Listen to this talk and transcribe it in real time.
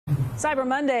Cyber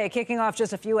Monday kicking off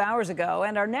just a few hours ago,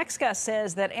 and our next guest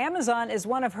says that Amazon is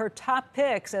one of her top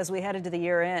picks as we head into the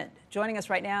year end. Joining us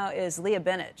right now is Leah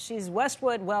Bennett. She's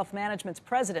Westwood Wealth Management's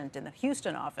president in the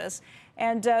Houston office.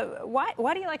 And why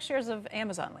do you like shares of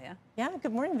Amazon, Leah? Yeah,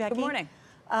 good morning, Becky. Good morning.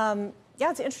 Yeah,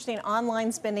 it's interesting.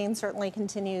 Online spending certainly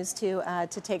continues to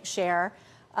take share.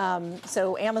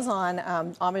 So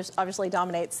Amazon obviously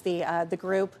dominates the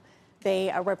group.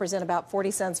 They represent about 40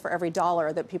 cents for every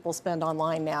dollar that people spend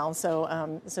online now.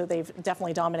 So they've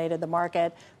definitely dominated the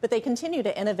market. But they continue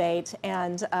to innovate.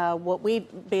 And what we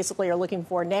basically are looking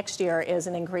for next year is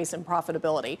an increase in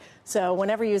profitability. So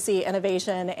whenever you see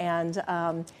innovation and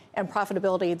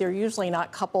profitability, they're usually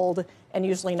not coupled and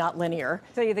usually not linear.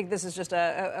 So you think this is just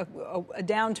a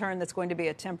downturn that's going to be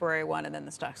a temporary one, and then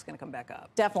the stock's going to come back up?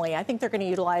 Definitely. I think they're going to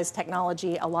utilize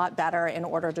technology a lot better in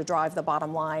order to drive the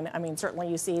bottom line. I mean, certainly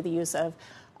you see the use of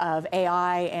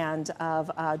AI and of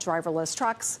driverless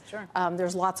trucks. Sure.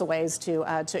 There's lots of ways to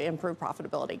improve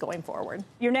profitability going forward.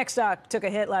 Your next stock took a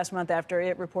hit last month after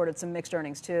it reported some mixed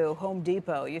earnings, too. Home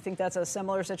Depot. You think that's a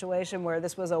similar situation where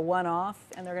this was a one-off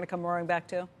and they're going to come roaring back,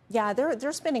 too? Yeah,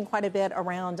 they're spending quite a bit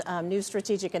around new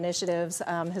strategic initiatives.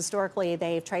 Historically,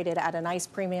 they've traded at a nice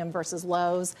premium versus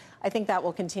Lowe's. I think that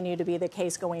will continue to be the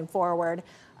case going forward.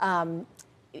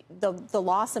 The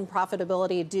loss in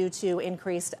profitability due to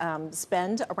increased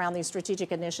spend around these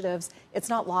strategic initiatives, it's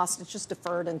not lost, it's just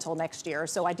deferred until next year.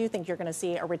 So I do think you're going to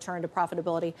see a return to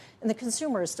profitability. And the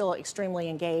consumer is still extremely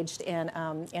engaged in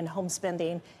home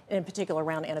spending, in particular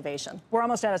around innovation. We're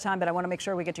almost out of time, but I want to make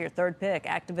sure we get to your third pick,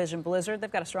 Activision Blizzard.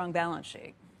 They've got a strong balance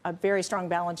sheet. A very strong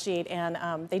balance sheet,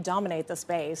 and they dominate the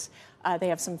space. They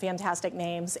have some fantastic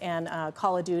names, and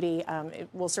Call of Duty it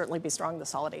will certainly be strong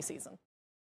this holiday season.